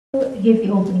Give the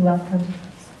opening welcome.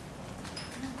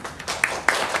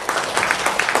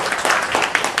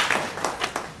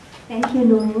 Thank you,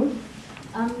 Nurul.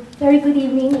 Very good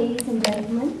evening, ladies and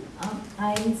gentlemen.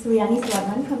 I'm Suryani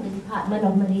Swatman from the Department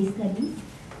of Malay Studies,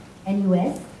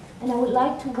 NUS, and I would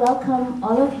like to welcome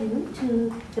all of you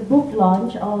to the book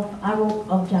launch of Arok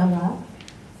of Java,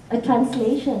 a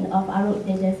translation of Arok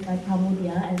Dedes by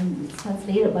Pramudia and it's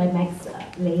translated by Max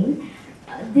Lane.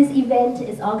 This event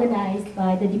is organized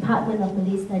by the Department of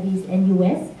Malay Studies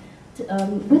NUS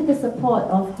with the support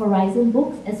of Horizon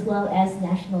Books as well as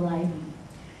National Library.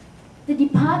 The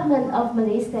Department of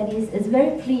Malay Studies is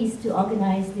very pleased to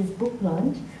organize this book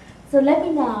launch. So let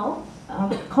me now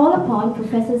call upon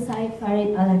Professor Syed Farid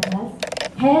Alatas,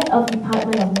 Head of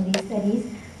Department of Malay Studies,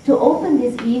 to open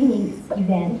this evening's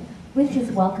event with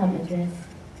his welcome address.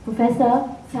 Professor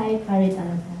Syed Farid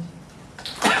Alatas.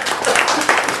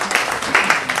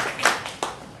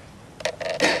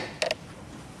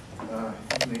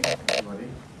 Everybody.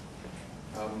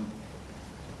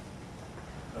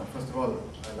 First of all,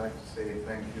 I'd like to say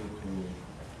thank you to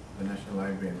the National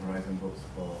Library and Horizon Books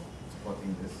for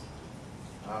supporting this.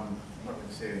 I'm not going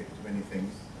to say too many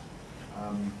things.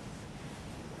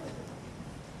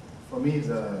 For me,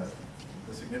 the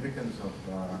significance of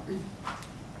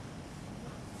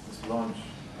this launch,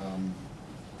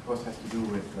 of course, has to do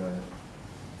with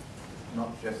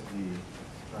not just the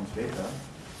translator,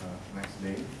 Max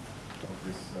Lane, of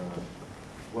this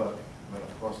work, but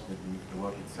of course with the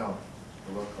work itself,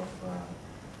 the work of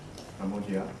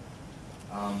Pramudia.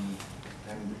 And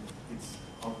it's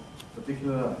of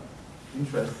particular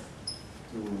interest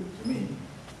to me,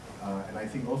 and I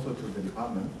think also to the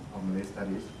Department of Malay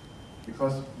Studies,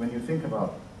 because when you think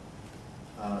about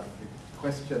the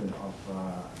question of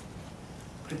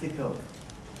critical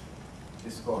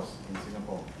discourse in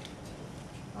Singapore.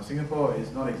 Now, Singapore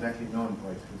is not exactly known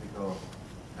for its critical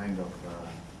kind of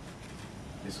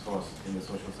discourse in the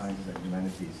social sciences and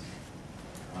humanities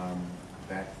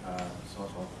that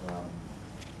sort of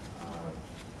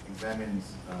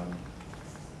examines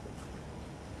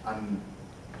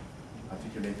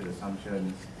unarticulated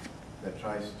assumptions, that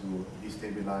tries to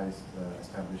destabilize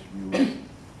established views,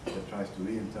 that tries to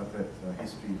reinterpret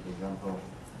history, for example.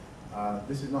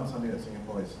 This is not something that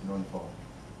Singapore is known for.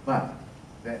 But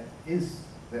there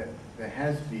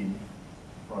has been,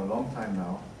 for a long time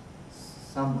now,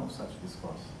 some of such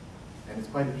discourse. And it's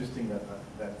quite interesting that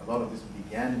a lot of this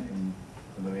began in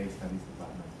the Malay Studies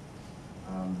Department.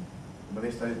 The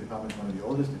Malay Studies Department is one of the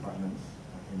oldest departments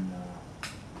in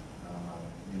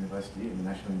university, in the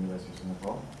National University of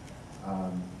Singapore,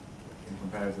 in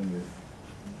comparison with,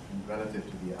 relative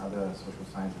to the other social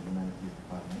science and humanities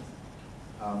departments.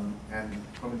 And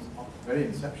from its very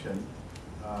inception,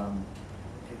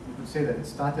 you could say that it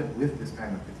started with this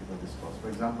kind of critical discourse. For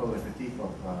example, a critique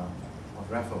of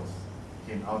Raffles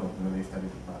came out of the Malay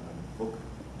Studies Department. A book,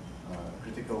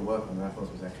 critical work on Raffles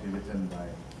was actually written by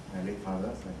my late father,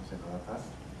 like you said, Alatas.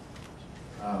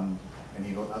 And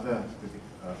he wrote other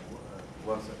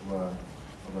works that were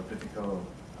of a critical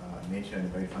nature in a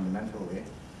very fundamental way.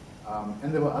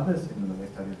 And there were others in the Malay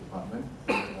Studies Department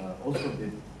that also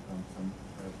did some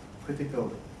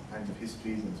critical kinds of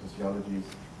histories and sociologies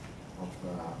of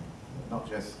not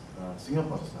just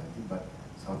Singapore society, but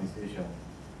Southeast Asia.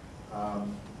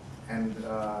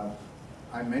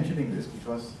 I'm mentioning this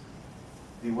because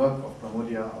the work of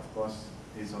Pramudia, of course,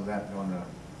 is of that genre.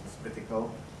 It's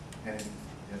critical, and it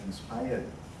has inspired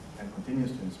and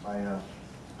continues to inspire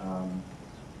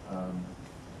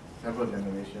several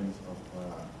generations of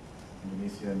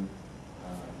Indonesian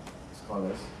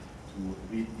scholars to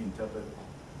reinterpret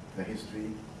the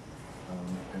history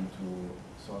and to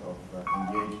sort of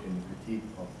engage in critique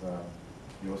of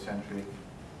Eurocentric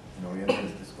and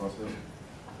Orientalist discourses.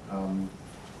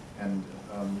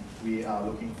 We are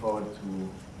looking forward to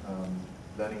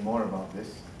learning more about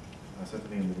this,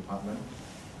 certainly in the department,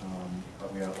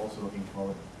 but we are also looking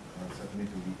forward certainly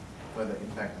to the further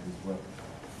impact of this work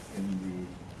in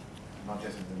not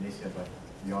just Indonesia, but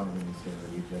beyond Indonesia, the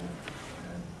region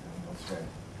and elsewhere.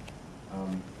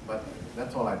 But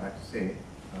that's all I'd like to say,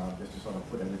 just to sort of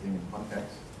put everything in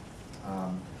context.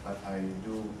 But I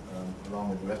do, along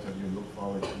with the rest of you, look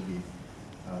forward to the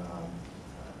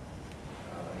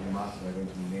remarks that are going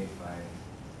to be made by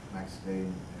Max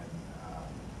Lane and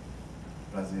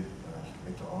Razif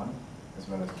later on, as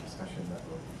well as the discussion that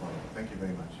will follow. Thank you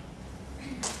very much.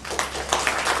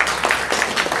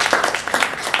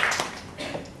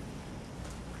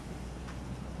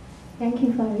 Thank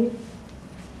you, Farid.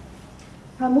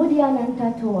 Pramudia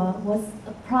Nantatoa was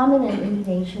a prominent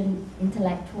Indonesian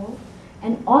intellectual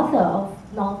and author of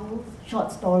novels,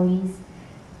 short stories,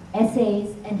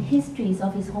 essays, and histories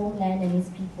of his homeland and his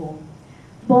people.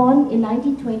 Born in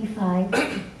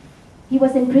 1925, he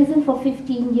was imprisoned for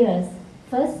 15 years,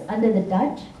 first under the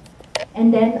Dutch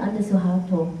and then under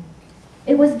Suharto.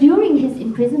 It was during his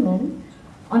imprisonment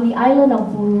on the island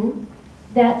of Buru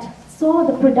that saw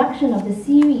the production of the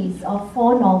series of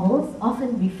 4 novels,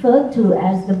 often referred to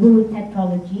as the Buru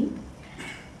Tetralogy,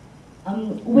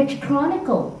 which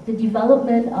chronicled the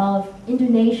development of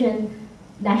Indonesian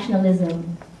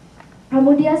nationalism.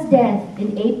 Pramudia's death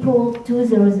in April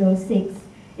 2006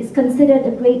 is considered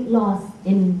a great loss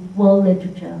in world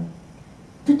literature.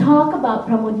 To talk about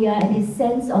Pramudia and his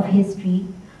sense of history,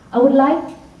 I would like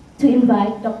to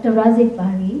invite Dr. Razik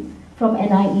Bahri from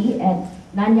NIE at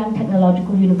Nanyang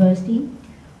Technological University,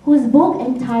 whose book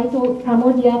entitled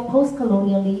Pramudia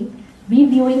Postcolonially,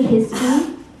 Reviewing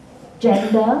History,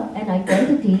 Gender and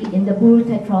Identity in the Buru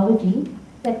Tetralogy,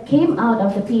 that came out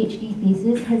of the PhD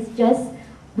thesis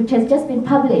which has just been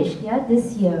published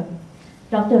this year.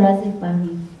 Dr. Razik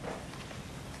Bahri.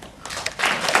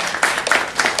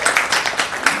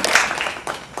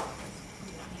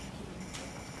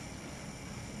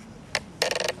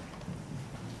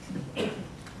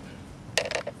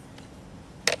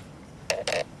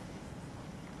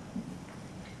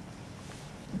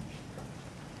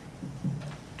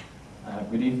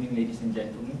 Good evening, ladies and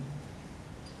gentlemen.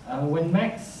 When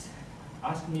Max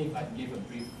asked me if I'd give a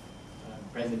brief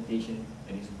presentation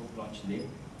at his book launch today,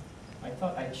 I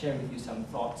thought I'd share with you some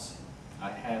thoughts I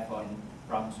have on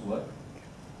Pram's work.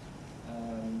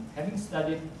 Having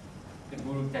studied the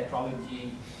Buru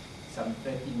Tetralogy some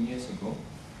 13 years ago,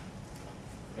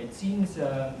 it seems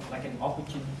like an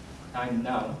opportune time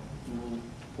now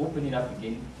to open it up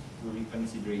again to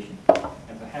reconsideration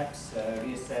and perhaps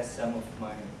reassess some of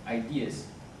my ideas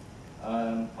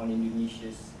on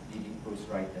Indonesia's leading prose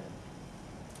writer.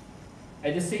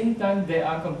 At the same time, there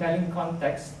are compelling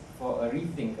contexts for a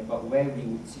rethink about where we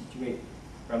would situate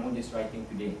Pramudia's writing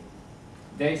today.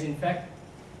 There is the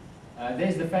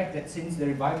fact that since the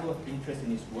revival of interest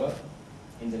in his work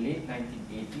in the late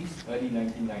 1980s, early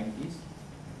 1990s,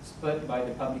 spurred by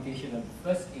the publication of the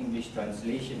first English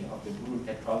translation of the Buru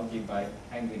Tetralogy by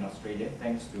Penguin Australia,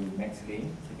 thanks to Max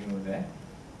Lane, sitting over there,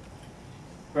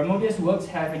 Pramudia's works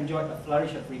have enjoyed a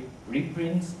flourish of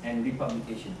reprints and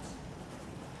republications.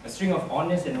 A string of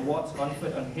honors and awards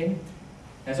conferred on him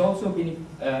has also been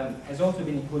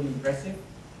equally impressive.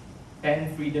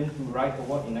 Pen Freedom to Write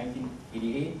Award in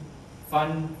 1988,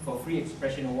 Fund for Free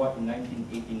Expression Award in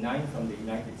 1989 from the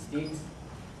United States,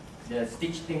 the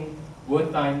Stichting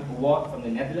Wartime Award from the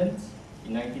Netherlands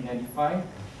in 1995,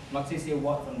 Magsaysay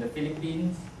Award from the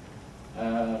Philippines,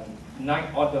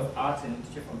 Knight Order of Arts and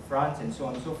Literature from France, and so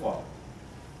on and so forth.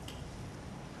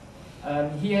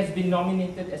 He has been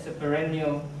nominated as a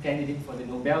perennial candidate for the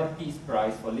Nobel Peace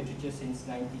Prize for Literature since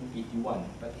 1981,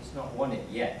 but he's not won it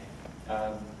yet.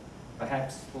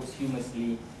 Perhaps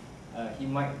posthumously, he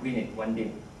might win it one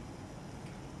day.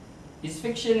 His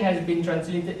fiction has been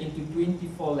translated into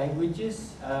 24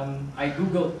 languages. I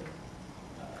googled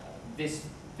this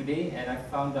today and I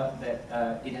found out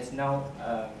that it has now,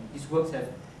 his works have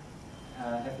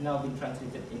now been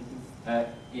translated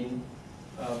in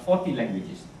 40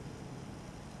 languages.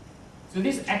 So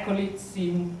these accolades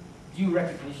seem due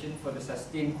recognition for the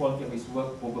sustained quality of his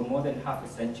work over more than half a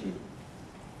century,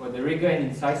 for the rigor and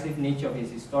incisive nature of his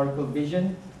historical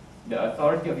vision, the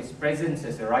authority of his presence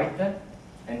as a writer,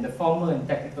 and the formal and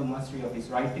technical mastery of his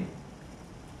writing.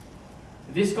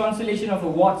 This constellation of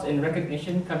awards and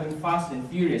recognition, coming fast and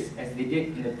furious as they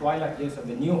did in the twilight years of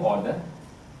the New Order,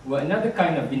 were another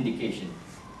kind of vindication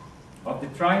of the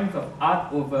triumph of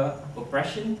art over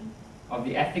oppression, of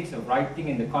the ethics of writing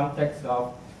in the context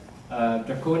of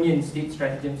draconian state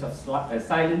stratagems of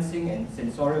silencing and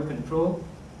censorial control,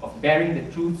 of bearing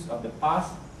the truths of the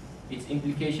past, its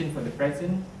implication for the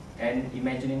present, and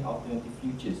imagining alternative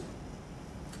futures.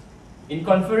 In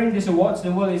conferring these awards,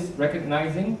 the world is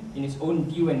recognizing, in its own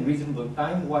due and reasonable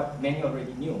time, what many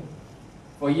already knew.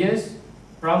 For years,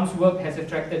 Pram's work has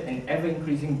attracted an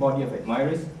ever-increasing body of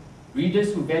admirers,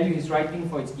 readers who value his writing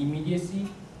for its immediacy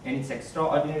and its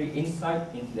extraordinary insight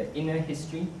into the inner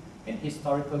history and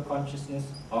historical consciousness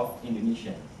of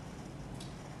Indonesia.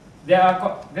 There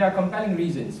are compelling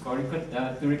reasons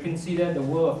to reconsider the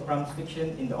world of Pram's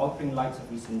fiction in the altering lights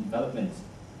of recent developments.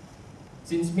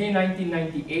 Since May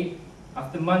 1998,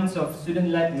 after months of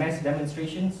student-led mass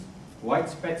demonstrations,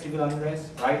 widespread civil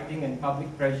unrest, rioting, and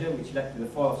public pressure which led to the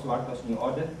fall of Suharto's New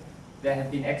Order, there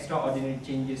have been extraordinary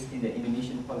changes in the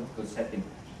Indonesian political setting.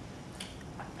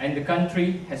 And the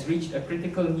country has reached a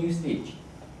critical new stage.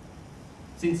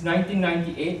 Since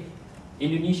 1998,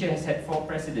 Indonesia has had 4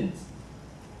 presidents.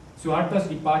 Suharto's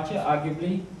departure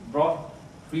arguably brought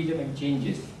freedom and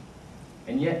changes.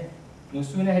 And yet, no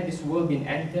sooner had this world been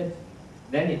entered,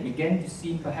 then it began to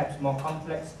seem perhaps a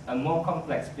more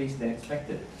complex place than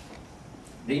expected.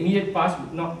 The immediate past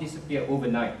would not disappear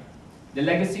overnight. The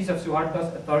legacies of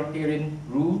Suharto's authoritarian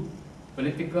rule,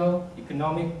 political,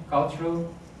 economic,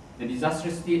 cultural, the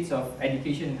disastrous states of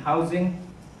education and housing,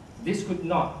 this could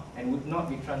not and would not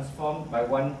be transformed by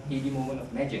one heady moment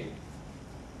of magic.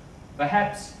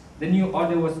 Perhaps the new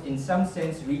order was in some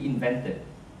sense reinvented,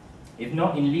 if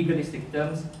not in legalistic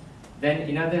terms, then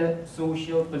in other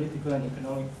social, political, and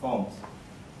economic forms.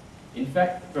 In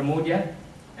fact, Pramodia,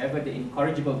 ever the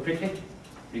incorrigible critic,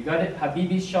 regarded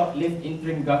Habibie's short-lived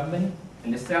interim government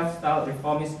and the self-styled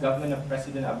reformist government of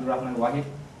President Abdul Rahman Wahid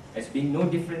as being no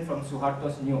different from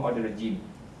Suharto's new order regime,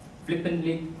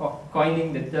 flippantly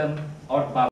coining the term Ord Baru.